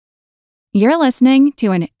You're listening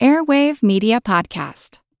to an Airwave Media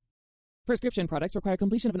Podcast. Prescription products require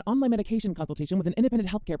completion of an online medication consultation with an independent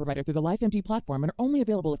healthcare provider through the LifeMD platform and are only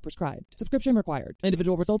available if prescribed. Subscription required.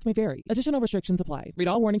 Individual results may vary. Additional restrictions apply. Read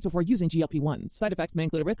all warnings before using GLP-1s. Side effects may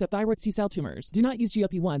include a risk of thyroid C-cell tumors. Do not use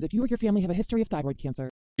GLP-1s if you or your family have a history of thyroid cancer.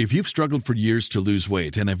 If you've struggled for years to lose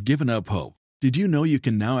weight and have given up hope, did you know you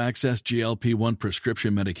can now access GLP-1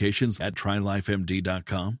 prescription medications at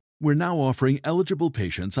TryLifeMD.com? We're now offering eligible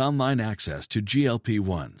patients online access to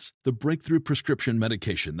GLP-1s, the breakthrough prescription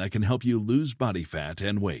medication that can help you lose body fat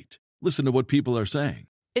and weight. Listen to what people are saying.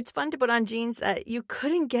 It's fun to put on jeans that you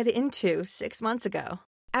couldn't get into 6 months ago.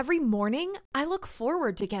 Every morning, I look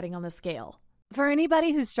forward to getting on the scale. For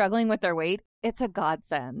anybody who's struggling with their weight, it's a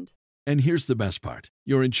godsend. And here's the best part.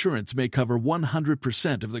 Your insurance may cover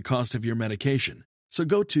 100% of the cost of your medication. So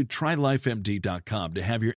go to TryLifeMD.com to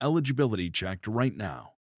have your eligibility checked right now.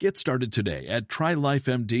 Get started today at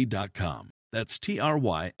TryLifeMD.com. That's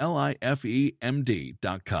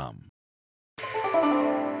TryLifeMD.com.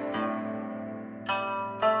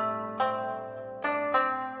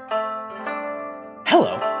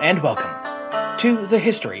 Hello, and welcome to the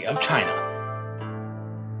History of China.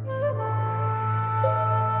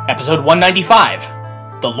 Episode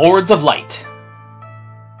 195, The Lords of Light.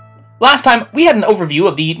 Last time, we had an overview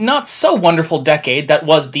of the not-so-wonderful decade that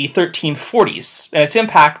was the 1340s, and its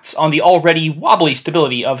impacts on the already wobbly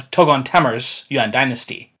stability of Togon Temur's Yuan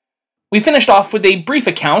dynasty. We finished off with a brief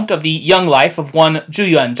account of the young life of one Zhu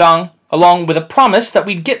Yuanzhang, along with a promise that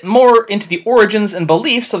we'd get more into the origins and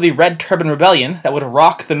beliefs of the Red Turban Rebellion that would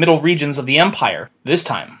rock the middle regions of the empire this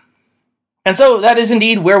time. And so that is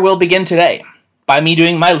indeed where we'll begin today, by me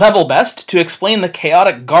doing my level best to explain the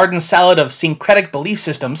chaotic garden salad of syncretic belief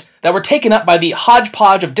systems that were taken up by the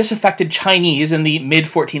hodgepodge of disaffected Chinese in the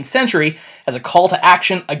mid-14th century as a call to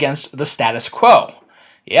action against the status quo.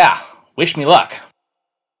 Yeah, wish me luck.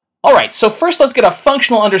 Alright, so first let's get a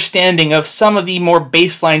functional understanding of some of the more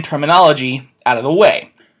baseline terminology out of the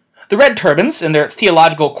way. The Red Turbans, and their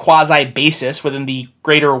theological quasi-basis within the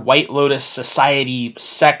Greater White Lotus Society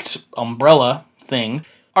sect umbrella thing,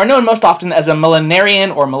 are known most often as a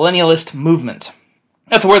millenarian or millennialist movement.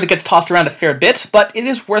 That's a word that gets tossed around a fair bit, but it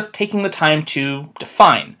is worth taking the time to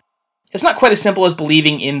define. It's not quite as simple as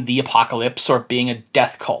believing in the apocalypse or being a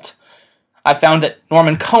death cult. I've found that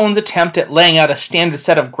Norman Cohn's attempt at laying out a standard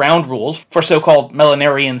set of ground rules for so-called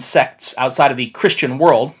millenarian sects outside of the Christian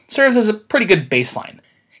world serves as a pretty good baseline.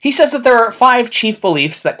 He says that there are 5 chief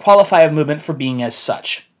beliefs that qualify a movement for being as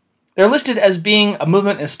such. They're listed as being a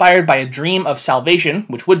movement inspired by a dream of salvation,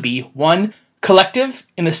 which would be 1. Collective,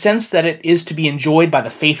 in the sense that it is to be enjoyed by the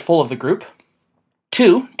faithful of the group.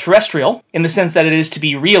 2. Terrestrial, in the sense that it is to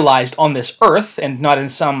be realized on this earth and not in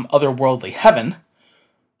some otherworldly heaven.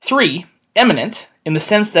 3. Eminent, in the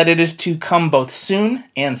sense that it is to come both soon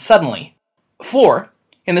and suddenly. 4.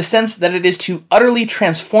 In the sense that it is to utterly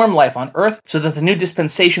transform life on earth so that the new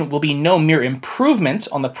dispensation will be no mere improvement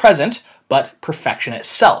on the present, but perfection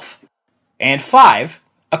itself. And 5,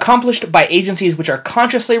 accomplished by agencies which are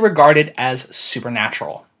consciously regarded as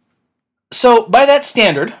supernatural. So, by that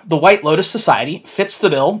standard, the White Lotus Society fits the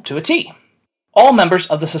bill to a T. All members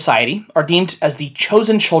of the society are deemed as the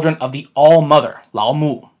chosen children of the All-Mother, Lao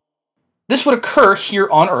Mu. This would occur here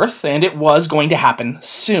on Earth, and it was going to happen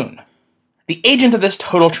soon. The agent of this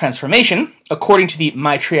total transformation, according to the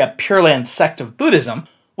Maitreya Pure Land sect of Buddhism,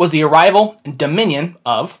 was the arrival and dominion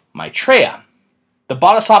of Maitreya, the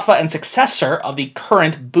bodhisattva and successor of the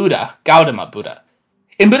current Buddha, Gautama Buddha.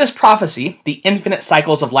 In Buddhist prophecy, the infinite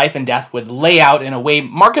cycles of life and death would lay out in a way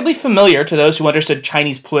markedly familiar to those who understood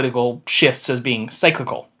Chinese political shifts as being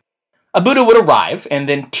cyclical. A Buddha would arrive and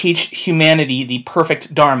then teach humanity the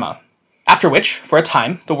perfect Dharma, after which, for a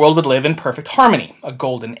time, the world would live in perfect harmony, a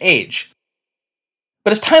golden age.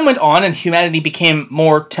 But as time went on and humanity became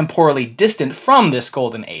more temporally distant from this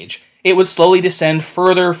golden age, it would slowly descend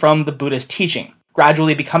further from the Buddhist teaching,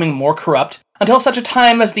 gradually becoming more corrupt until such a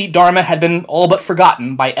time as the Dharma had been all but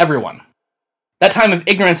forgotten by everyone. That time of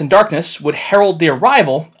ignorance and darkness would herald the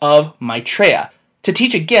arrival of Maitreya, to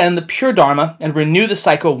teach again the pure Dharma and renew the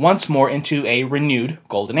cycle once more into a renewed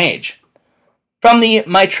golden age. From the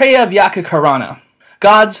Maitreya Vyakarana,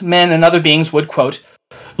 gods, men, and other beings would, quote,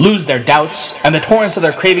 lose their doubts, and the torrents of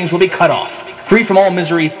their cravings will be cut off. Free from all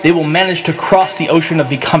misery, they will manage to cross the ocean of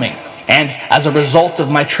becoming, and as a result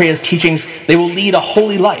of Maitreya's teachings, they will lead a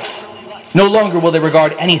holy life. No longer will they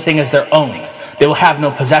regard anything as their own. They will have no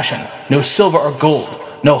possession, no silver or gold,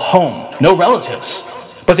 no home, no relatives.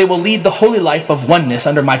 But they will lead the holy life of oneness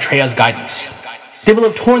under Maitreya's guidance. They will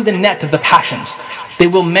have torn the net of the passions. They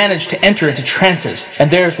will manage to enter into trances, and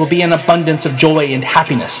theirs will be an abundance of joy and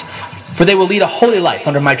happiness. for they will lead a holy life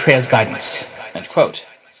under Maitreya's guidance." End quote.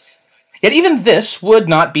 Yet even this would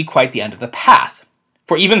not be quite the end of the path,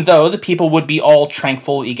 for even though the people would be all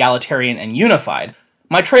tranquil, egalitarian, and unified,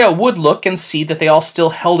 Maitreya would look and see that they all still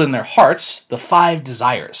held in their hearts the 5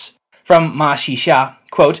 desires. From Ma Xixia,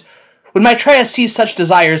 quote, "When Maitreya sees such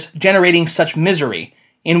desires generating such misery,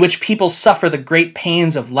 in which people suffer the great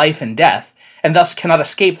pains of life and death, and thus cannot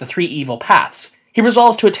escape the 3 evil paths, he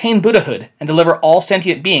resolves to attain Buddhahood and deliver all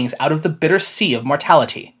sentient beings out of the bitter sea of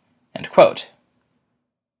mortality." End quote.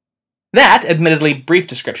 That, admittedly brief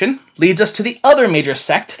description, leads us to the other major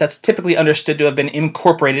sect that's typically understood to have been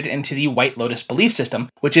incorporated into the White Lotus belief system,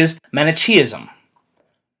 which is Manichaeism.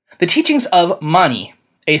 The teachings of Mani,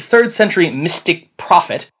 a 3rd century mystic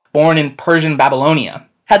prophet born in Persian Babylonia,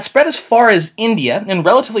 had spread as far as India in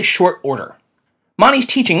relatively short order. Mani's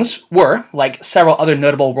teachings were, like several other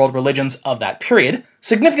notable world religions of that period,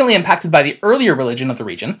 significantly impacted by the earlier religion of the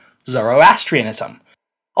region, Zoroastrianism.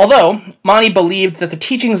 Although, Mani believed that the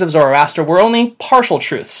teachings of Zoroaster were only partial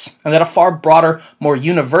truths, and that a far broader, more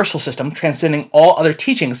universal system transcending all other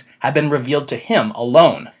teachings had been revealed to him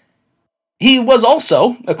alone. He was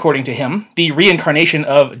also, according to him, the reincarnation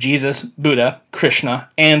of Jesus, Buddha, Krishna,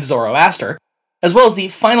 and Zoroaster, as well as the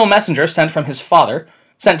final messenger sent from his father,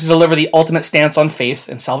 sent to deliver the ultimate stance on faith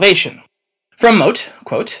and salvation. From Mote,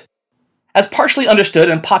 quote, "As partially understood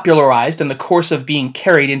and popularized in the course of being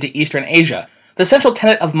carried into Eastern Asia, the central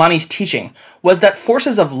tenet of Mani's teaching was that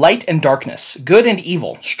forces of light and darkness, good and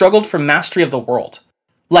evil, struggled for mastery of the world.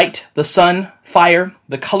 Light, the sun, fire,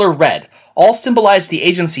 the color red, all symbolized the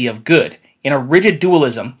agency of good in a rigid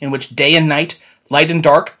dualism in which day and night, light and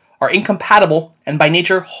dark, are incompatible and by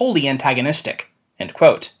nature wholly antagonistic." End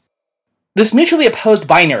quote. This mutually opposed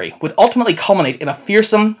binary would ultimately culminate in a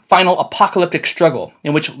fearsome, final apocalyptic struggle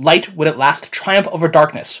in which light would at last triumph over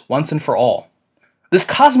darkness once and for all. This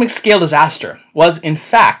cosmic scale disaster was, in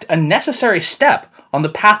fact, a necessary step on the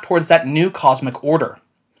path towards that new cosmic order.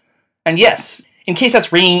 And yes, in case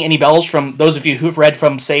that's ringing any bells from those of you who've read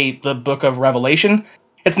from, say, the Book of Revelation,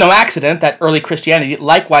 it's no accident that early Christianity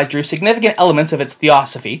likewise drew significant elements of its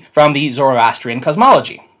theosophy from the Zoroastrian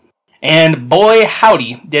cosmology. And boy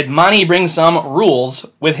howdy, did Mani bring some rules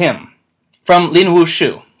with him. From Lin Wu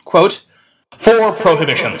Shu, quote, "4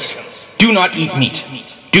 prohibitions. Do not eat meat.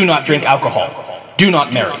 Do not drink alcohol. Do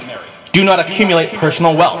not marry. Do not accumulate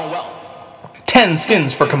personal wealth. 10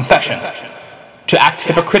 sins for confession. To act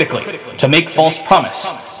hypocritically. To make false promise.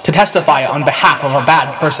 To testify on behalf of a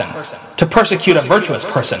bad person. To persecute a virtuous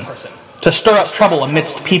person. To stir up trouble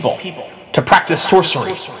amidst people. To practice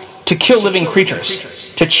sorcery. To kill living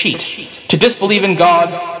creatures. To cheat. To disbelieve in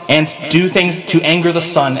God. And do things to anger the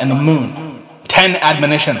sun and the moon. 10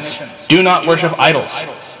 admonitions. Do not worship idols.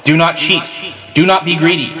 Do not cheat. Do not be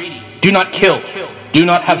greedy. Do not kill. Do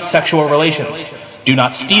not have sexual relations. Do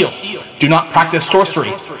not steal. Do not practice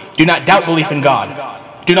sorcery. Do not doubt belief in God.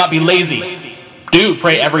 Do not be lazy. Do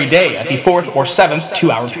pray every day at the 4th or 7th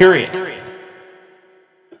 2-hour period."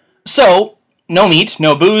 So, no meat,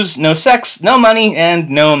 no booze, no sex, no money, and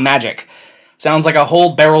no magic. Sounds like a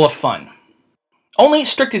whole barrel of fun. Only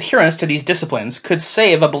strict adherence to these disciplines could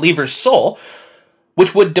save a believer's soul,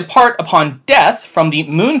 which would depart upon death from the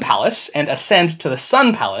Moon Palace and ascend to the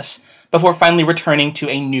Sun Palace, before finally returning to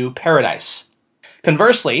a new paradise.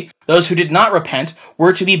 Conversely, those who did not repent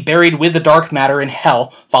were to be buried with the dark matter in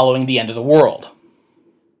hell following the end of the world.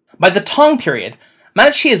 By the Tang period,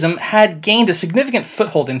 Manichaeism had gained a significant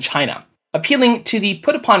foothold in China, appealing to the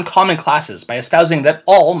put-upon common classes by espousing that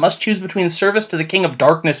all must choose between service to the king of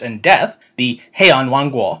darkness and death, the Heian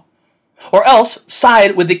Wangguo, or else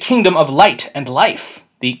side with the kingdom of light and life,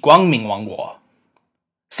 the Guangming Wangguo.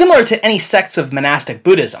 Similar to any sects of monastic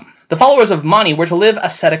Buddhism, the followers of Mani were to live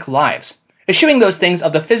ascetic lives, eschewing those things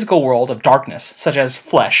of the physical world of darkness, such as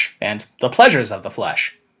flesh and the pleasures of the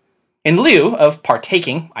flesh, in lieu of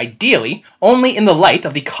partaking, ideally, only in the light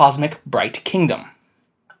of the cosmic bright kingdom.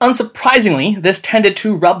 Unsurprisingly, this tended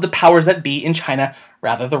to rub the powers that be in China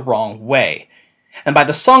rather the wrong way, and by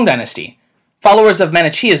the Song dynasty, followers of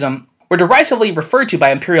Manichaeism were derisively referred to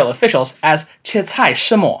by imperial officials as 切菜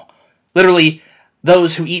师末, literally,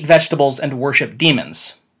 those who eat vegetables and worship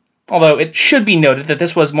demons. Although it should be noted that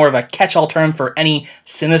this was more of a catch-all term for any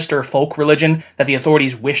sinister folk religion that the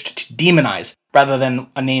authorities wished to demonize, rather than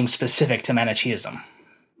a name specific to Manichaeism.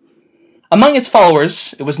 Among its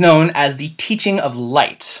followers, it was known as the Teaching of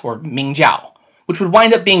Light, or Mingjiao, which would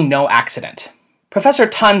wind up being no accident. Professor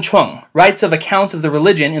Tan Chung writes of accounts of the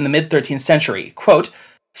religion in the mid-13th century, quote,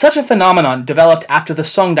 "Such a phenomenon developed after the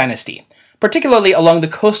Song dynasty, particularly along the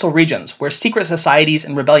coastal regions where secret societies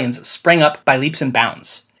and rebellions sprang up by leaps and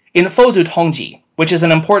bounds. In Fozhu Tongji, which is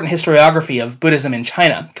an important historiography of Buddhism in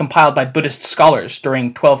China, compiled by Buddhist scholars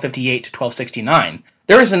during 1258 to 1269,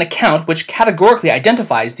 there is an account which categorically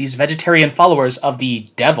identifies these vegetarian followers of the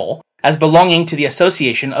devil as belonging to the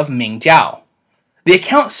association of Mingjiao. The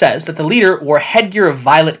account says that the leader wore headgear of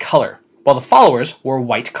violet color, while the followers wore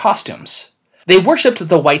white costumes. They worshipped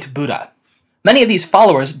the white Buddha. Many of these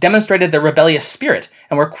followers demonstrated their rebellious spirit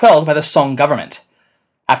and were quelled by the Song government.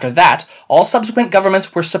 After that, all subsequent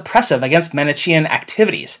governments were suppressive against Manichaean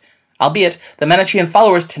activities, albeit the Manichaean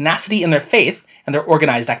followers' tenacity in their faith and their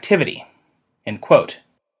organized activity." End quote.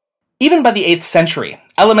 Even by the 8th century,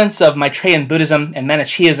 elements of Maitreyan Buddhism and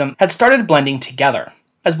Manichaeism had started blending together,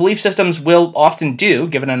 as belief systems will often do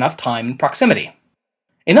given enough time and proximity.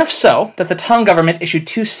 Enough so that the Tang government issued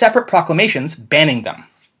 2 separate proclamations banning them.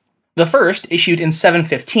 The first, issued in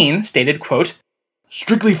 715, stated, quote,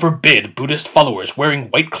 "Strictly forbid Buddhist followers wearing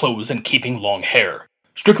white clothes and keeping long hair.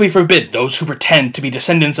 Strictly forbid those who pretend to be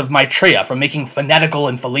descendants of Maitreya from making fanatical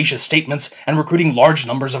and fallacious statements and recruiting large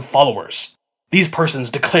numbers of followers. These persons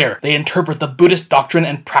declare they interpret the Buddhist doctrine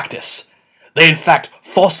and practice. They in fact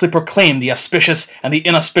falsely proclaim the auspicious and the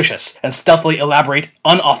inauspicious and stealthily elaborate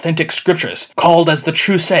unauthentic scriptures called as the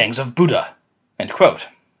true sayings of Buddha." End quote.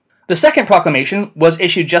 The second proclamation was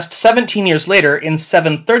issued just 17 years later in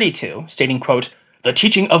 732, stating, quote, "The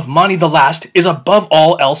teaching of Mani the Last is above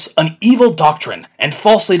all else an evil doctrine and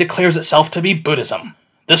falsely declares itself to be Buddhism.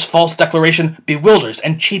 This false declaration bewilders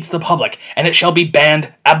and cheats the public, and it shall be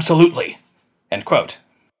banned absolutely." End quote.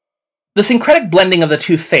 The syncretic blending of the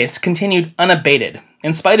 2 faiths continued unabated,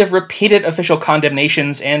 in spite of repeated official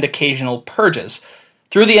condemnations and occasional purges,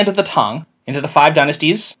 through the end of the Tang, into the 5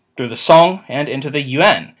 dynasties, through the Song, and into the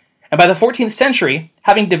Yuan, and by the 14th century,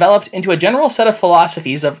 having developed into a general set of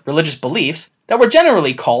philosophies of religious beliefs that were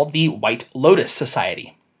generally called the White Lotus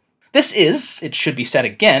Society. This is, it should be said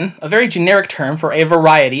again, a very generic term for a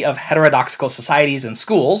variety of heterodoxical societies and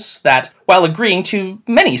schools that, while agreeing to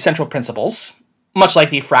many central principles, much like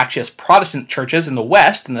the fractious Protestant churches in the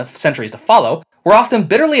West in the centuries to follow, were often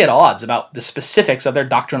bitterly at odds about the specifics of their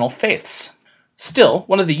doctrinal faiths. Still,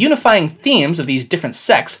 one of the unifying themes of these different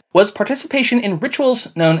sects was participation in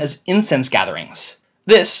rituals known as incense gatherings.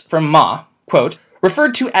 This, from Ma, quote,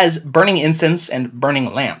 "referred to as burning incense and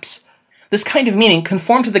burning lamps. This kind of meaning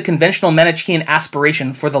conformed to the conventional Manichaean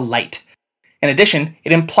aspiration for the light. In addition,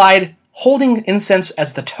 it implied holding incense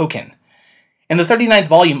as the token. In the 39th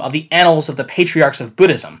volume of the Annals of the Patriarchs of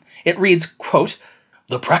Buddhism, it reads, quote,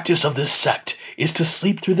 "The practice of this sect is to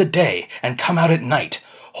sleep through the day and come out at night,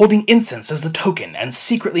 holding incense as the token and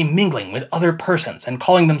secretly mingling with other persons and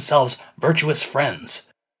calling themselves virtuous friends."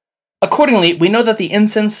 Accordingly, we know that the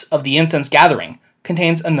incense of the incense gathering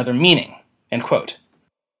contains another meaning. End quote.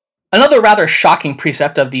 Another rather shocking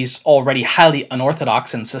precept of these already highly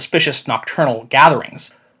unorthodox and suspicious nocturnal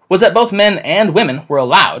gatherings was that both men and women were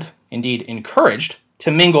allowed, indeed encouraged, to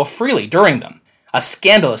mingle freely during them, a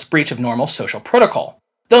scandalous breach of normal social protocol.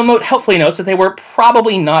 Though Moat helpfully notes that they were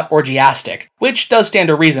probably not orgiastic, which does stand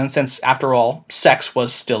to reason since, after all, sex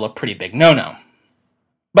was still a pretty big no-no.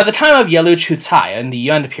 By the time of Yelu Chucai in the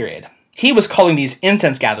Yuan period, he was calling these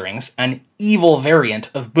incense gatherings an evil variant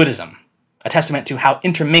of Buddhism, a testament to how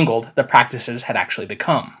intermingled the practices had actually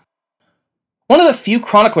become. One of the few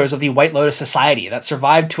chroniclers of the White Lotus Society that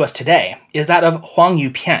survived to us today is that of Huang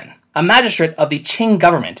Yupian, a magistrate of the Qing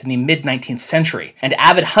government in the mid-19th century and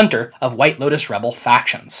avid hunter of White Lotus rebel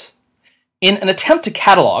factions. In an attempt to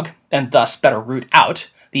catalog, and thus better root out,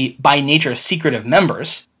 the by nature secretive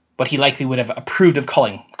members, what he likely would have approved of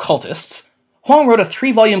calling cultists, Huang wrote a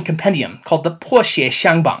 3-volume compendium called the Poxie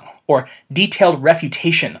Xiangbang, or Detailed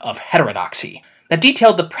Refutation of Heterodoxy, that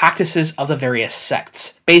detailed the practices of the various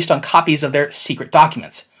sects, based on copies of their secret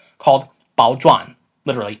documents, called Baozhuan,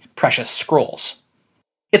 literally precious scrolls.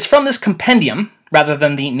 It's from this compendium, rather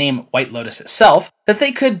than the name White Lotus itself, that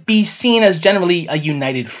they could be seen as generally a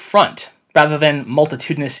united front, rather than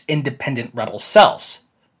multitudinous independent rebel cells.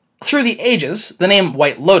 Through the ages, the name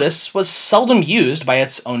White Lotus was seldom used by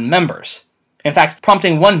its own members. In fact,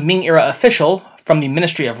 prompting one Ming-era official from the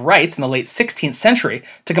Ministry of Rites in the late 16th century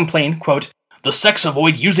to complain, quote, "The sects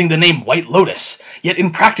avoid using the name White Lotus, yet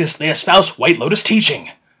in practice they espouse White Lotus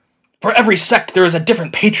teaching. For every sect there is a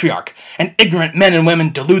different patriarch, and ignorant men and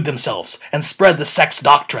women delude themselves and spread the sect's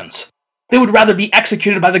doctrines. They would rather be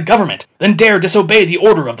executed by the government than dare disobey the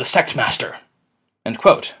order of the sect master." End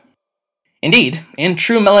quote. Indeed, in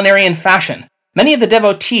true millenarian fashion, many of the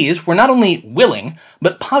devotees were not only willing,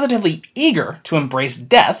 but positively eager to embrace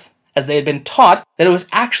death, as they had been taught that it was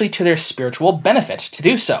actually to their spiritual benefit to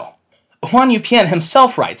do so. Huan Yupian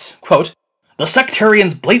himself writes, quote, The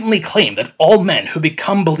sectarians blatantly claim that all men who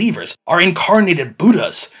become believers are incarnated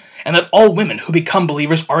Buddhas, and that all women who become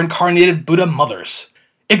believers are incarnated Buddha mothers.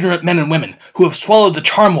 Ignorant men and women who have swallowed the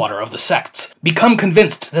charm water of the sects become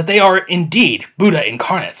convinced that they are indeed Buddha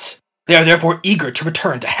incarnates. They are therefore eager to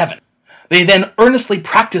return to heaven. They then earnestly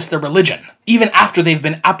practice their religion, even after they've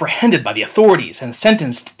been apprehended by the authorities and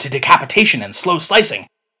sentenced to decapitation and slow slicing.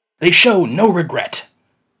 They show no regret."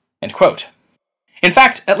 End quote. In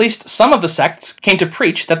fact, at least some of the sects came to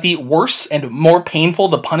preach that the worse and more painful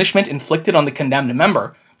the punishment inflicted on the condemned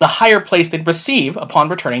member, the higher place they'd receive upon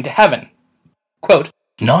returning to heaven. Quote,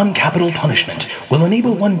 "Non-capital punishment will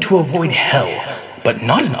enable one to avoid hell, but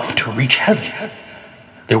not enough to reach heaven.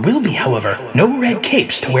 There will be, however, no red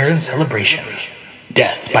capes to wear in celebration.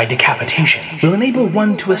 Death by decapitation will enable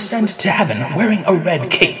one to ascend to heaven wearing a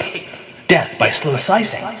red cape. Death by slow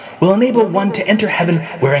slicing will enable one to enter heaven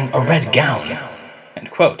wearing a red gown." End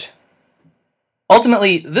quote.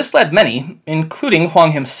 Ultimately, this led many, including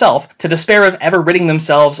Huang himself, to despair of ever ridding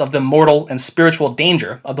themselves of the mortal and spiritual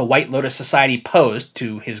danger of the White Lotus Society posed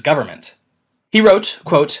to his government. He wrote,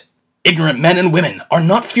 quote, "Ignorant men and women are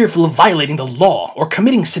not fearful of violating the law or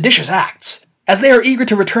committing seditious acts. As they are eager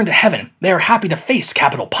to return to heaven, they are happy to face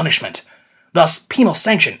capital punishment. Thus, penal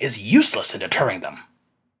sanction is useless in deterring them."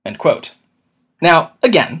 End quote. Now,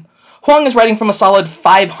 again, Huang is writing from a solid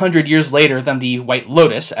 500 years later than the White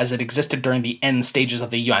Lotus as it existed during the end stages of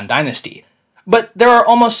the Yuan dynasty. But there are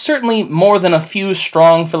almost certainly more than a few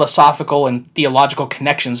strong philosophical and theological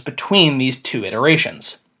connections between these two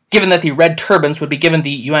iterations. Given that the Red Turbans would be giving the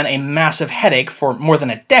Yuan a massive headache for more than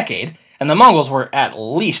a decade, and the Mongols were at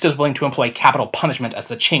least as willing to employ capital punishment as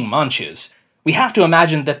the Qing Manchus, we have to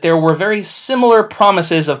imagine that there were very similar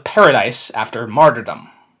promises of paradise after martyrdom.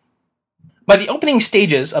 By the opening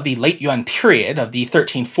stages of the late Yuan period of the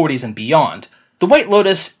 1340s and beyond, the White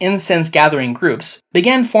Lotus incense-gathering groups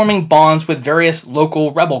began forming bonds with various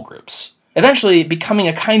local rebel groups, eventually becoming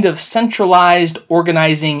a kind of centralized,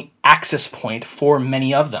 organizing access point for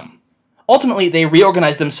many of them. Ultimately, they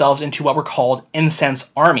reorganized themselves into what were called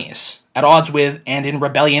incense armies, at odds with and in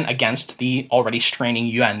rebellion against the already straining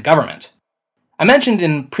Yuan government. I mentioned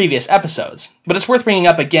in previous episodes, but it's worth bringing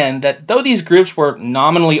up again that though these groups were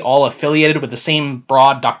nominally all affiliated with the same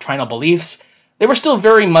broad doctrinal beliefs, they were still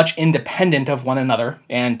very much independent of one another,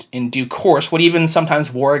 and in due course would even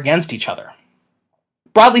sometimes war against each other.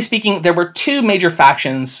 Broadly speaking, there were two major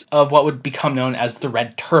factions of what would become known as the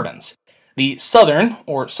Red Turbans. The Southern,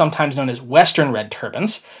 or sometimes known as Western Red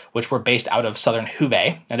Turbans, which were based out of southern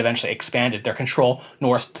Hubei and eventually expanded their control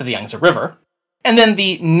north to the Yangtze River. And then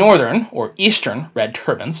the Northern, or Eastern, Red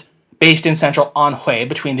Turbans, based in central Anhui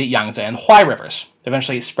between the Yangtze and Huai rivers,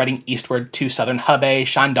 eventually spreading eastward to southern Hebei,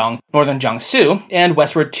 Shandong, northern Jiangsu, and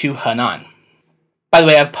westward to Henan. By the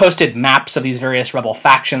way, I've posted maps of these various rebel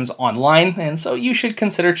factions online, and so you should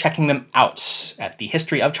consider checking them out at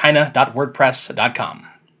thehistoryofchina.wordpress.com.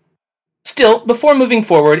 Still, before moving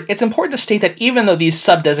forward, it's important to state that even though these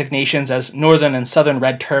sub-designations as Northern and Southern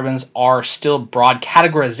Red Turbans are still broad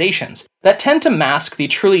categorizations that tend to mask the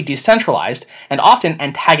truly decentralized and often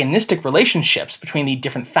antagonistic relationships between the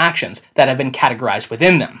different factions that have been categorized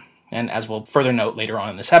within them, and as we'll further note later on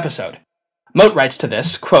in this episode. Mote writes to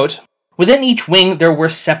this, quote, "Within each wing there were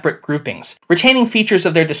separate groupings, retaining features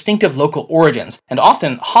of their distinctive local origins, and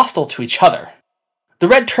often hostile to each other. The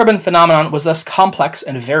Red Turban phenomenon was thus complex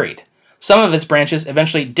and varied. Some of its branches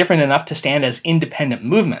eventually different enough to stand as independent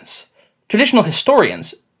movements. Traditional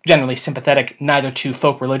historians, generally sympathetic neither to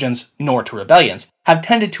folk religions nor to rebellions, have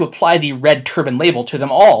tended to apply the Red Turban label to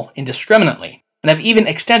them all indiscriminately, and have even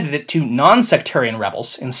extended it to non-sectarian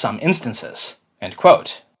rebels in some instances." End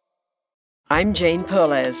quote. I'm Jane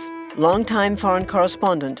Perlez, longtime foreign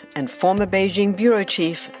correspondent and former Beijing bureau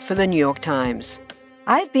chief for the New York Times.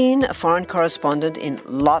 I've been a foreign correspondent in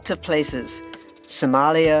lots of places: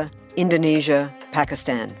 Somalia, Indonesia,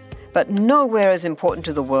 Pakistan, but nowhere as important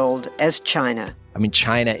to the world as China. I mean,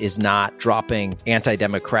 China is not dropping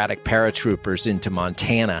anti-democratic paratroopers into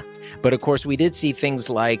Montana. But of course, we did see things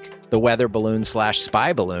like the weather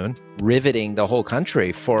balloon/spy balloon riveting the whole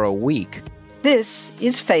country for a week. This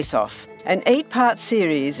is Face Off, an 8-part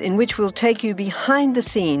series in which we'll take you behind the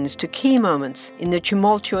scenes to key moments in the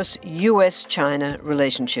tumultuous US-China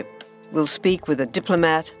relationship. We'll speak with a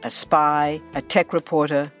diplomat, a spy, a tech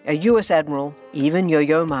reporter, a US admiral, even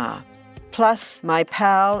Yo-Yo Ma. Plus, my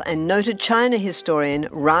pal and noted China historian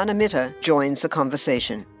Rana Mitter joins the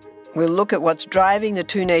conversation. We'll look at what's driving the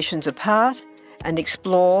two nations apart and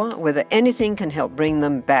explore whether anything can help bring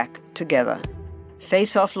them back together.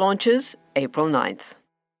 Face Off launches April 9th.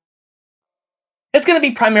 It's going to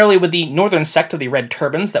be primarily with the northern sect of the Red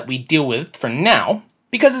Turbans that we deal with for now,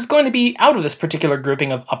 because it's going to be out of this particular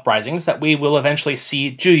grouping of uprisings that we will eventually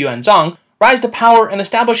see Zhu Yuanzhang rise to power and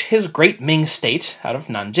establish his great Ming state out of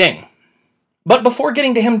Nanjing. But before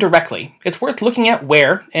getting to him directly, it's worth looking at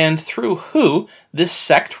where and through who this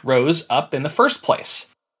sect rose up in the first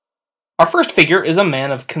place. Our first figure is a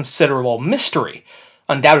man of considerable mystery,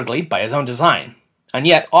 undoubtedly by his own design, and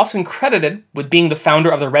yet often credited with being the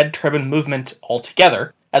founder of the Red Turban movement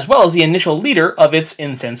altogether, as well as the initial leader of its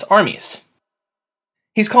incense armies.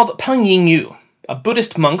 He's called Peng Yingyu, a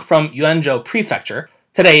Buddhist monk from Yuanzhou Prefecture,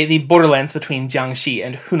 today the borderlands between Jiangxi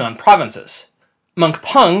and Hunan provinces. Monk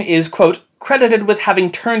Peng is, quote, credited with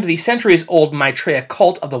having turned the centuries-old Maitreya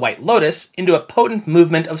cult of the White Lotus into a potent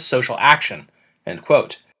movement of social action, end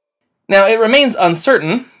quote. Now, it remains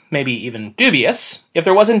uncertain, maybe even dubious, if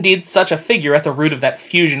there was indeed such a figure at the root of that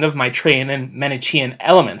fusion of Maitreyan and Manichaean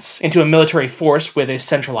elements into a military force with a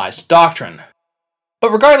centralized doctrine.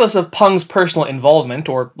 But regardless of Peng's personal involvement,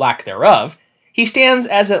 or lack thereof, he stands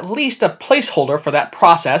as at least a placeholder for that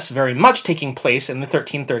process very much taking place in the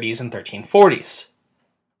 1330s and 1340s.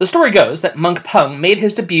 The story goes that Monk Peng made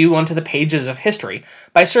his debut onto the pages of history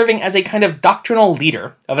by serving as a kind of doctrinal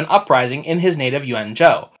leader of an uprising in his native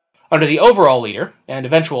Yuanzhou, under the overall leader, and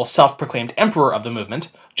eventual self-proclaimed emperor of the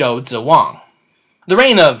movement, Zhou Ziwang. The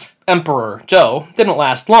reign of Emperor Zhou didn't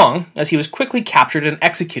last long, as he was quickly captured and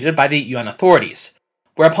executed by the Yuan authorities,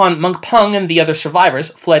 whereupon Monk Peng and the other survivors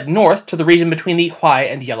fled north to the region between the Huai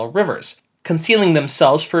and Yellow Rivers, concealing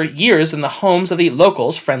themselves for years in the homes of the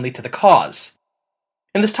locals friendly to the cause.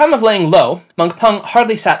 In this time of laying low, Monk Peng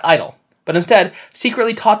hardly sat idle, but instead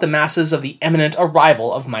secretly taught the masses of the imminent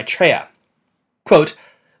arrival of Maitreya. Quote,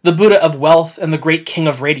 the Buddha of wealth and the great king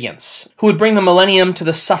of radiance, who would bring the millennium to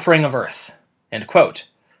the suffering of earth. End quote.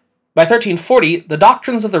 By 1340, the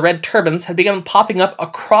doctrines of the Red Turbans had begun popping up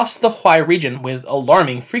across the Huai region with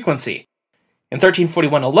alarming frequency. In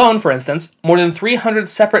 1341 alone, for instance, more than 300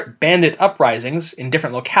 separate bandit uprisings in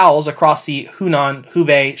different locales across the Hunan,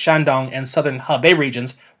 Hubei, Shandong, and southern Hebei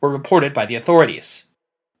regions were reported by the authorities.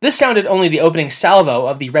 This sounded only the opening salvo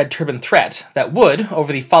of the Red Turban threat that would,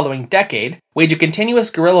 over the following decade, wage a continuous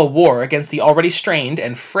guerrilla war against the already strained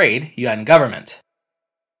and frayed Yuan government.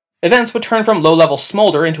 Events would turn from low-level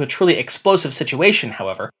smolder into a truly explosive situation,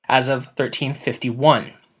 however, as of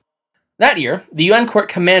 1351. That year, the Yuan court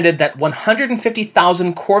commanded that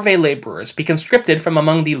 150,000 corvée laborers be conscripted from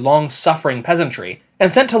among the long-suffering peasantry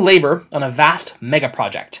and sent to labor on a vast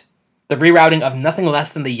mega-project, the rerouting of nothing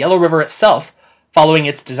less than the Yellow River itself following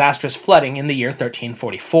its disastrous flooding in the year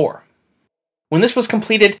 1344. When this was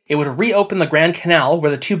completed, it would reopen the Grand Canal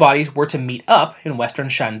where the two bodies were to meet up in western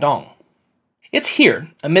Shandong. It's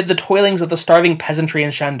here, amid the toilings of the starving peasantry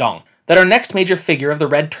in Shandong, that our next major figure of the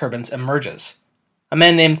Red Turbans emerges, a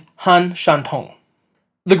man named Han Shantong.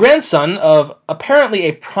 The grandson of apparently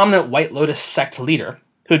a prominent White Lotus sect leader,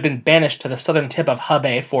 who had been banished to the southern tip of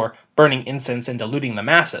Hebei for burning incense and deluding the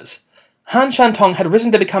masses, Han Shantong had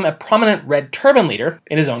risen to become a prominent Red Turban leader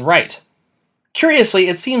in his own right. Curiously,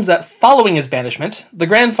 it seems that following his banishment, the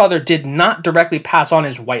grandfather did not directly pass on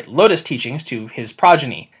his White Lotus teachings to his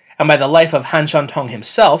progeny, and by the life of Han Shantong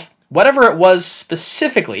himself, whatever it was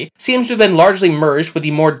specifically seems to have been largely merged with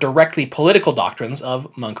the more directly political doctrines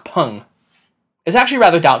of Monk Peng. It's actually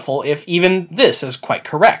rather doubtful if even this is quite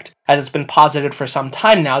correct, as it's been posited for some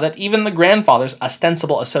time now that even the grandfather's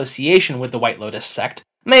ostensible association with the White Lotus sect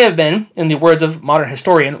may have been, in the words of modern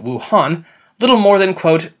historian Wu Han, little more than,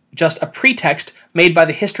 quote, just a pretext made by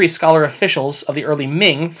the history scholar officials of the early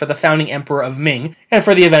Ming for the founding emperor of Ming and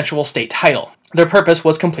for the eventual state title. Their purpose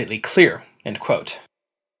was completely clear, end quote.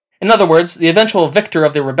 In other words, the eventual victor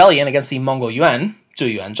of the rebellion against the Mongol Yuan,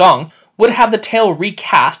 Zhu Yuanzhang, would have the tale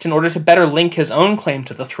recast in order to better link his own claim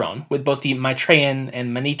to the throne with both the Maitreyan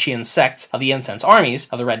and Manichaean sects of the incense armies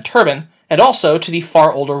of the Red Turban, and also to the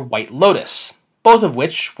far older White Lotus, both of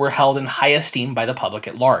which were held in high esteem by the public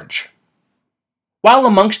at large. While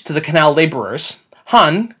amongst the canal laborers,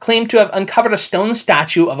 Han claimed to have uncovered a stone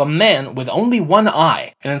statue of a man with only one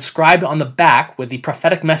eye and inscribed on the back with the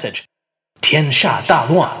prophetic message, 天下大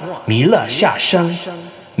乱，弥勒下生，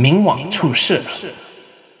明往处世.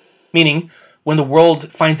 Meaning, when the world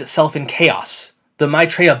finds itself in chaos, the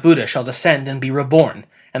Maitreya Buddha shall descend and be reborn,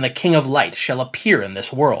 and the King of Light shall appear in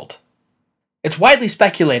this world. It's widely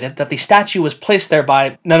speculated that the statue was placed there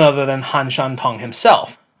by none other than Han Shantong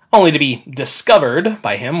himself, only to be discovered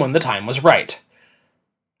by him when the time was right.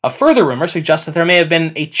 A further rumor suggests that there may have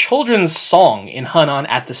been a children's song in Henan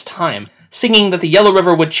at this time, singing that the Yellow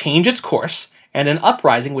River would change its course, and an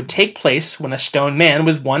uprising would take place when a stone man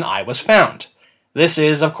with one eye was found. This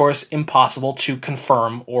is, of course, impossible to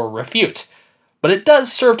confirm or refute, but it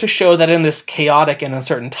does serve to show that in this chaotic and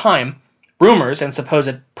uncertain time, rumors and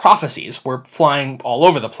supposed prophecies were flying all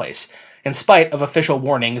over the place, in spite of official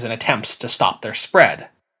warnings and attempts to stop their spread.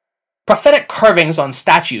 Prophetic carvings on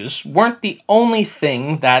statues weren't the only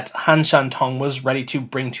thing that Han Shantong was ready to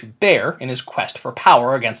bring to bear in his quest for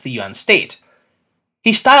power against the Yuan state.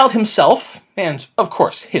 He styled himself, and of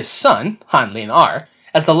course his son, Han Lin-er,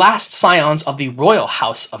 as the last scions of the royal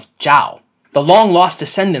house of Zhao, the long-lost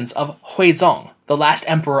descendants of Huizong, the last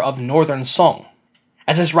emperor of northern Song.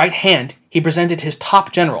 As his right hand, he presented his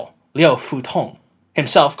top general, Liu Futong,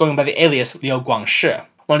 himself going by the alias Liu Guangshi,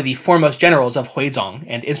 one of the foremost generals of Huizong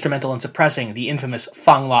and instrumental in suppressing the infamous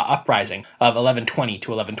Fanghua uprising of 1120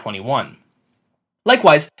 to 1121.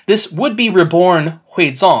 Likewise, this would-be reborn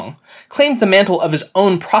Huizong claimed the mantle of his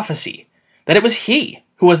own prophecy, that it was he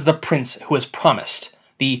who was the prince who was promised,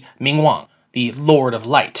 the Mingwang, the Lord of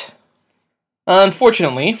Light.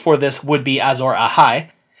 Unfortunately for this would-be Azor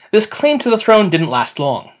Ahai, this claim to the throne didn't last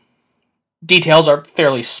long. Details are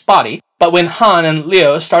fairly spotty, but when Han and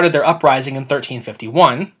Liu started their uprising in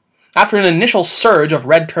 1351, after an initial surge of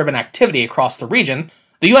red turban activity across the region,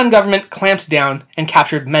 the Yuan government clamped down and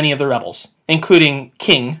captured many of the rebels, including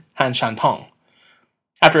King Han Shantong.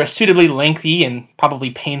 After a suitably lengthy and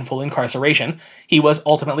probably painful incarceration, he was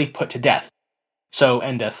ultimately put to death. So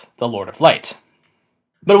endeth the Lord of Light.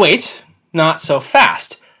 But wait, not so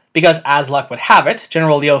fast, because as luck would have it,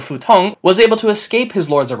 General Liu Futong was able to escape his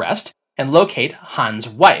lord's arrest and locate Han's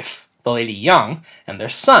wife, the Lady Yang, and their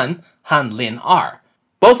son, Han Lin-er,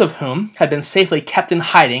 both of whom had been safely kept in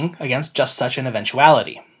hiding against just such an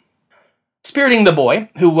eventuality. Spiriting the boy,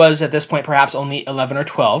 who was at this point perhaps only 11 or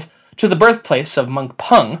 12, to the birthplace of monk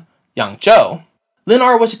Peng, Yangzhou,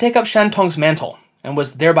 Lin-er was to take up Shantong's mantle, and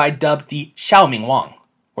was thereby dubbed the Xiaoming Wang,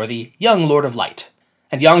 or the Young Lord of Light,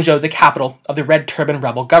 and Yangzhou the capital of the Red Turban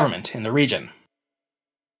rebel government in the region.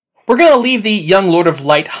 We're going to leave the Young Lord of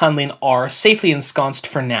Light Han Lin-er safely ensconced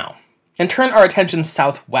for now, and turn our attention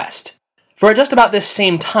southwest. For at just about this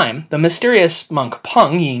same time, the mysterious monk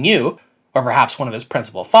Peng Yingyu, or perhaps one of his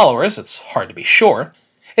principal followers, it's hard to be sure,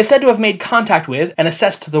 is said to have made contact with and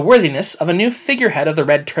assessed the worthiness of a new figurehead of the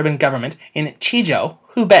Red Turban government in Qizhou,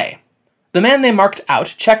 Hubei. The man they marked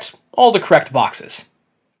out checked all the correct boxes.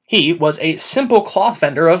 He was a simple cloth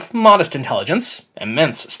vendor of modest intelligence,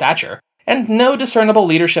 immense stature, and no discernible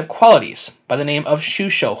leadership qualities, by the name of Xu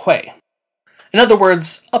Shouhui. In other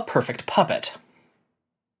words, a perfect puppet.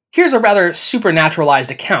 Here's a rather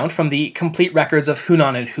supernaturalized account from the complete records of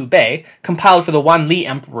Hunan and Hubei, compiled for the Wanli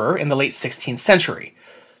Emperor in the late 16th century.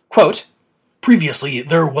 Quote, "Previously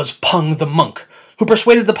there was Peng the monk, who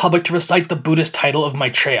persuaded the public to recite the Buddhist title of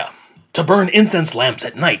Maitreya, to burn incense lamps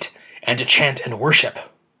at night, and to chant and worship.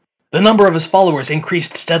 The number of his followers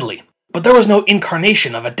increased steadily, but there was no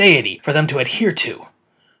incarnation of a deity for them to adhere to.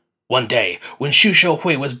 One day, when Xu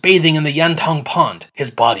Shouhui was bathing in the Yantang pond,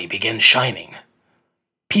 his body began shining.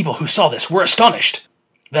 People who saw this were astonished.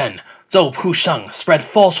 Then, Zhou Pusheng spread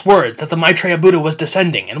false words that the Maitreya Buddha was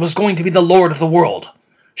descending and was going to be the lord of the world.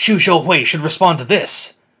 Xu Shouhui should respond to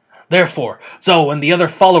this. Therefore, Zhou and the other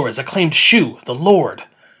followers acclaimed Xu, the lord.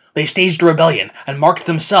 They staged a rebellion and marked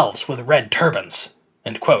themselves with red turbans."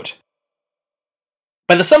 End quote.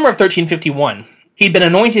 By the summer of 1351, he'd been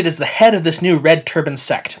anointed as the head of this new red turban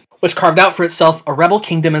sect, which carved out for itself a rebel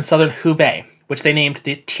kingdom in southern Hubei, which they named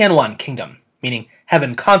the Tianwan Kingdom, meaning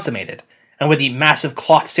heaven consummated, and with the massive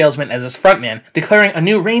cloth salesman as its frontman, declaring a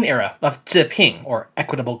new reign era of Ziping, or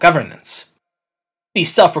equitable governance. The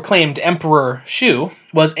self-proclaimed Emperor Xu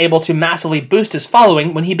was able to massively boost his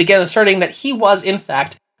following when he began asserting that he was, in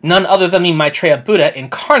fact, none other than the Maitreya Buddha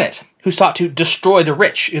incarnate, who sought to destroy the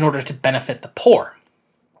rich in order to benefit the poor.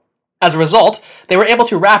 As a result, they were able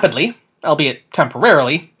to rapidly, albeit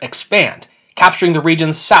temporarily, expand, capturing the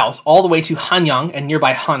regions south all the way to Hanyang and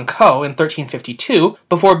nearby Hankou in 1352,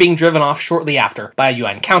 before being driven off shortly after by a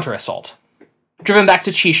Yuan counter-assault. Driven back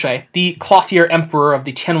to Qishui, the clothier emperor of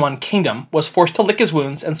the Tianwan kingdom was forced to lick his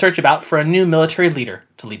wounds and search about for a new military leader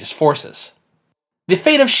to lead his forces. The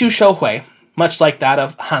fate of Xu Shouhui, much like that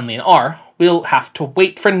of Han Lin-er, we'll have to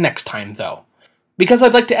wait for next time, though. Because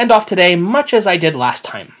I'd like to end off today much as I did last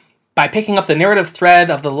time, by picking up the narrative thread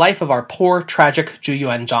of the life of our poor, tragic Zhu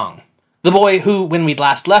Yuanzhang, the boy who, when we'd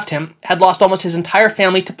last left him, had lost almost his entire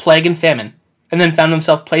family to plague and famine, and then found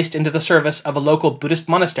himself placed into the service of a local Buddhist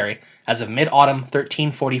monastery as of mid-autumn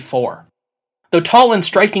 1344. Though tall and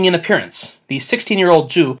striking in appearance, the 16-year-old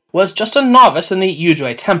Zhu was just a novice in the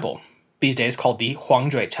Yuzhui Temple, these days called the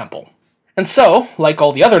Huangjue Temple. And so, like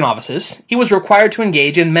all the other novices, he was required to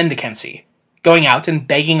engage in mendicancy, going out and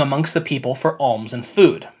begging amongst the people for alms and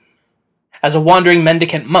food. As a wandering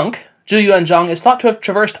mendicant monk, Zhu Yuanzhang is thought to have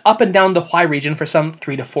traversed up and down the Huai region for some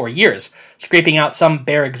 3 to 4 years, scraping out some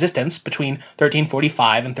bare existence between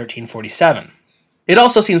 1345 and 1347. It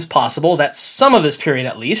also seems possible that some of this period,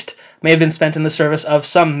 at least, may have been spent in the service of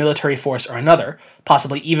some military force or another,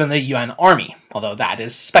 possibly even the Yuan army, although that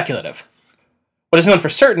is speculative. What is known for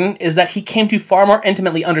certain is that he came to far more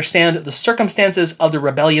intimately understand the circumstances of the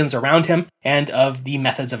rebellions around him and of the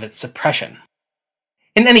methods of its suppression.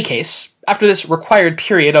 In any case, after this required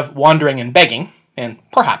period of wandering and begging, and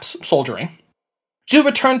perhaps soldiering, Zhu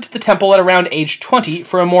returned to the temple at around age 20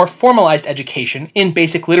 for a more formalized education in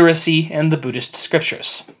basic literacy and the Buddhist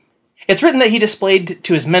scriptures. It's written that he displayed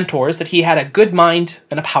to his mentors that he had a good mind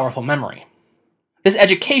and a powerful memory. This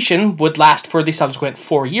education would last for the subsequent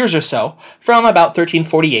 4 years or so, from about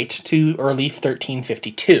 1348 to early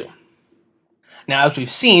 1352. Now, as we've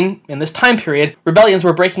seen, in this time period, rebellions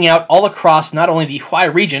were breaking out all across not only the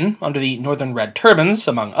Huai region under the Northern Red Turbans,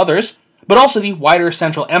 among others, but also the wider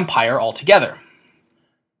Central Empire altogether.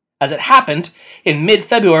 As it happened, in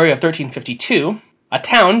mid-February of 1352, a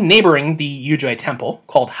town neighboring the Yuzhui Temple,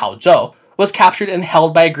 called Haozhou, was captured and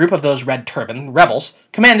held by a group of those Red Turban rebels,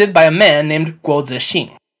 commanded by a man named Guo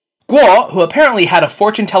Zixing. Guo, who apparently had a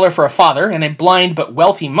fortune-teller for a father and a blind but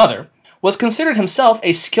wealthy mother, was considered himself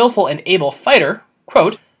a skillful and able fighter,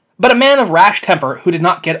 quote, but a man of rash temper who did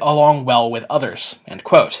not get along well with others, end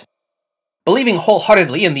quote. Believing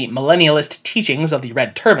wholeheartedly in the millennialist teachings of the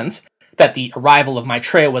Red Turbans, that the arrival of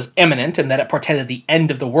Maitreya was imminent and that it portended the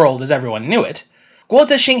end of the world as everyone knew it, Guo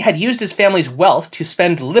Zixing had used his family's wealth to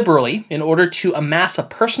spend liberally in order to amass a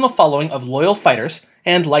personal following of loyal fighters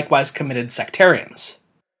and likewise committed sectarians.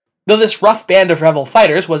 Though this rough band of rebel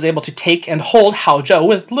fighters was able to take and hold Haozhou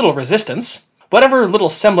with little resistance, whatever little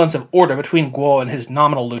semblance of order between Guo and his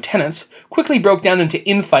nominal lieutenants quickly broke down into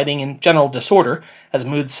infighting and general disorder as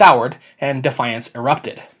mood soured and defiance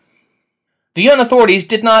erupted. The Yuan authorities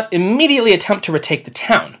did not immediately attempt to retake the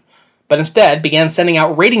town, but instead began sending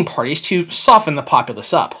out raiding parties to soften the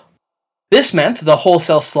populace up. This meant the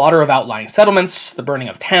wholesale slaughter of outlying settlements, the burning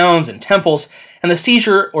of towns and temples, and the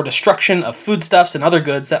seizure or destruction of foodstuffs and other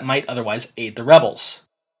goods that might otherwise aid the rebels.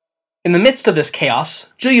 In the midst of this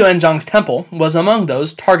chaos, Zhu Yuanzhang's temple was among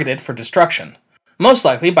those targeted for destruction, most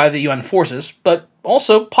likely by the Yuan forces, but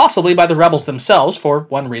also possibly by the rebels themselves for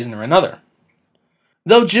one reason or another.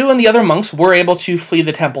 Though Zhu and the other monks were able to flee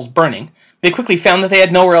the temple's burning, they quickly found that they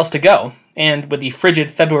had nowhere else to go, and with the frigid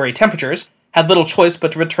February temperatures, had little choice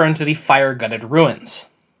but to return to the fire-gutted ruins.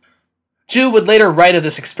 Zhu would later write of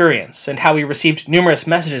this experience, and how he received numerous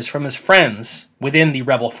messages from his friends within the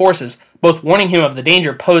rebel forces, both warning him of the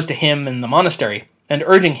danger posed to him in the monastery, and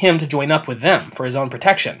urging him to join up with them for his own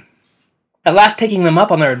protection. At last taking them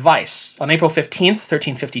up on their advice, on April 15,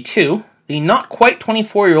 1352, the not-quite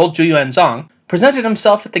 24-year-old Zhu Yuanzhang presented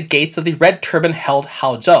himself at the gates of the Red Turban-held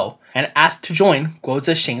Haozhou, and asked to join Guo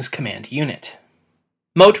Zixing's command unit.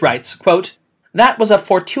 Mote writes, quote, that was a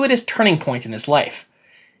fortuitous turning point in his life.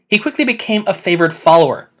 He quickly became a favored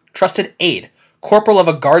follower, trusted aide, corporal of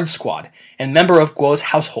a guard squad, and member of Guo's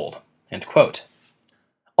household, end quote.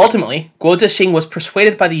 Ultimately, Guo Zixing was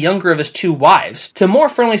persuaded by the younger of his 2 wives to more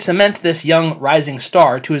firmly cement this young rising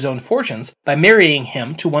star to his own fortunes by marrying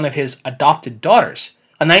him to one of his adopted daughters,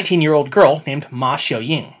 a 19-year-old girl named Ma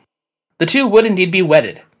Xiaoying. The two would indeed be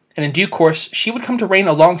wedded, and in due course she would come to reign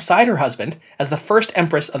alongside her husband as the first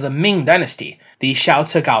empress of the Ming dynasty, the Xiao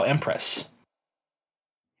Cigao Empress.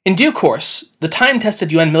 In due course, the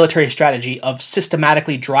time-tested Yuan military strategy of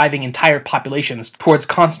systematically driving entire populations towards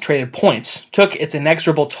concentrated points took its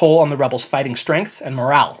inexorable toll on the rebels' fighting strength and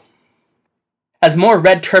morale. As more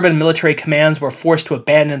Red Turban military commands were forced to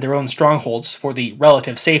abandon their own strongholds for the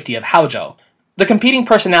relative safety of Haozhou, the competing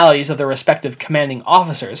personalities of their respective commanding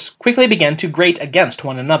officers quickly began to grate against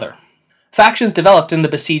one another. Factions developed in the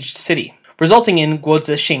besieged city, resulting in Guo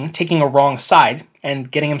Zixing taking a wrong side and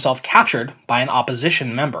getting himself captured by an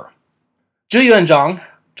opposition member. Zhu Yuanzhang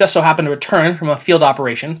just so happened to return from a field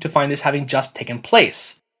operation to find this having just taken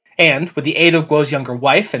place, and, with the aid of Guo's younger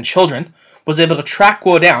wife and children, was able to track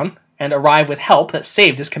Guo down and arrive with help that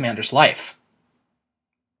saved his commander's life.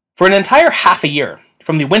 For an entire half a year,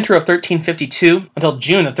 from the winter of 1352 until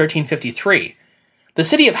June of 1353, the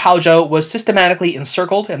city of Haozhou was systematically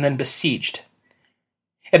encircled and then besieged.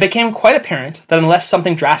 It became quite apparent that unless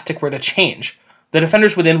something drastic were to change, the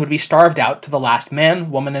defenders within would be starved out to the last man,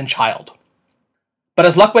 woman, and child. But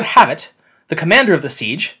as luck would have it, the commander of the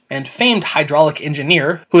siege, and famed hydraulic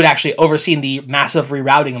engineer who had actually overseen the massive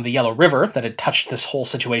rerouting of the Yellow River that had touched this whole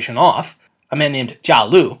situation off, a man named Jia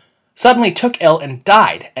Lu, suddenly took ill and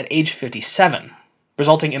died at age 57,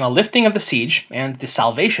 resulting in a lifting of the siege and the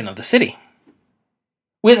salvation of the city.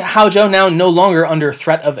 With Haozhou now no longer under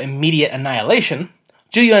threat of immediate annihilation,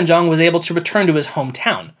 Zhu Yuanzhang was able to return to his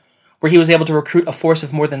hometown, where he was able to recruit a force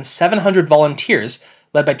of more than 700 volunteers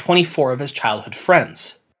led by 24 of his childhood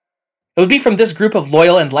friends. It would be from this group of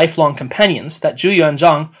loyal and lifelong companions that Zhu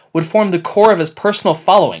Yuanzhang would form the core of his personal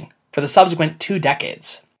following for the subsequent 2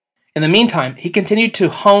 decades. In the meantime, he continued to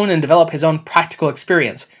hone and develop his own practical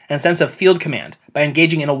experience and sense of field command by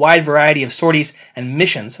engaging in a wide variety of sorties and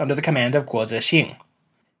missions under the command of Guo Zixing.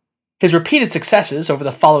 His repeated successes over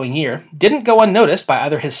the following year didn't go unnoticed by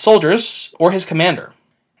either his soldiers or his commander,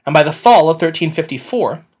 and by the fall of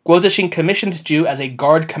 1354, Guo Zixing commissioned Zhu as a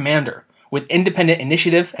guard commander, with independent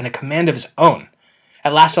initiative and a command of his own,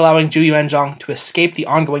 at last allowing Zhu Yuanzhang to escape the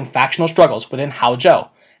ongoing factional struggles within Haozhou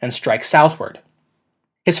and strike southward.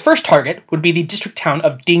 His first target would be the district town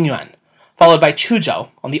of Dingyuan, followed by Chuzhou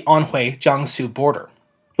on the Anhui-Jiangsu border.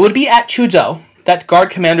 It would be at Chuzhou that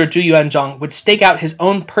Guard Commander Zhu Yuanzhang would stake out his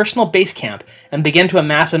own personal base camp and begin to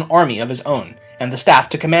amass an army of his own, and the staff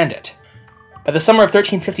to command it. By the summer of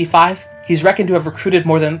 1355, he's reckoned to have recruited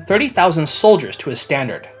more than 30,000 soldiers to his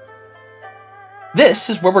standard.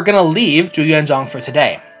 This is where we're going to leave Zhu Yuanzhang for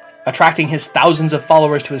today, attracting his thousands of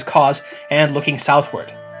followers to his cause and looking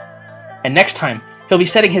southward. And next time, he'll be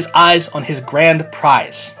setting his eyes on his grand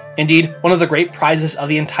prize, indeed one of the great prizes of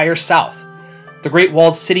the entire South, the great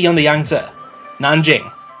walled city on the Yangtze, Nanjing,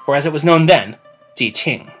 or as it was known then,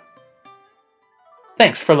 Jiqing.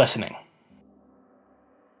 Thanks for listening.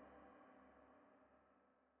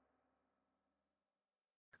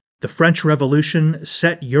 The French Revolution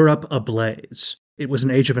set Europe ablaze. It was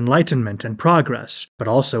an age of enlightenment and progress, but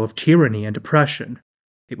also of tyranny and oppression.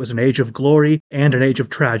 It was an age of glory and an age of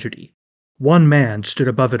tragedy. One man stood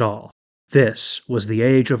above it all. This was the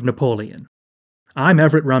Age of Napoleon. I'm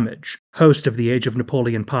Everett Rummage, host of the Age of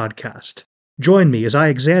Napoleon podcast. Join me as I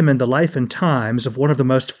examine the life and times of one of the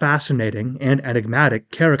most fascinating and enigmatic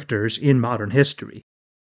characters in modern history.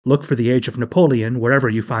 Look for the Age of Napoleon wherever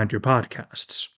you find your podcasts.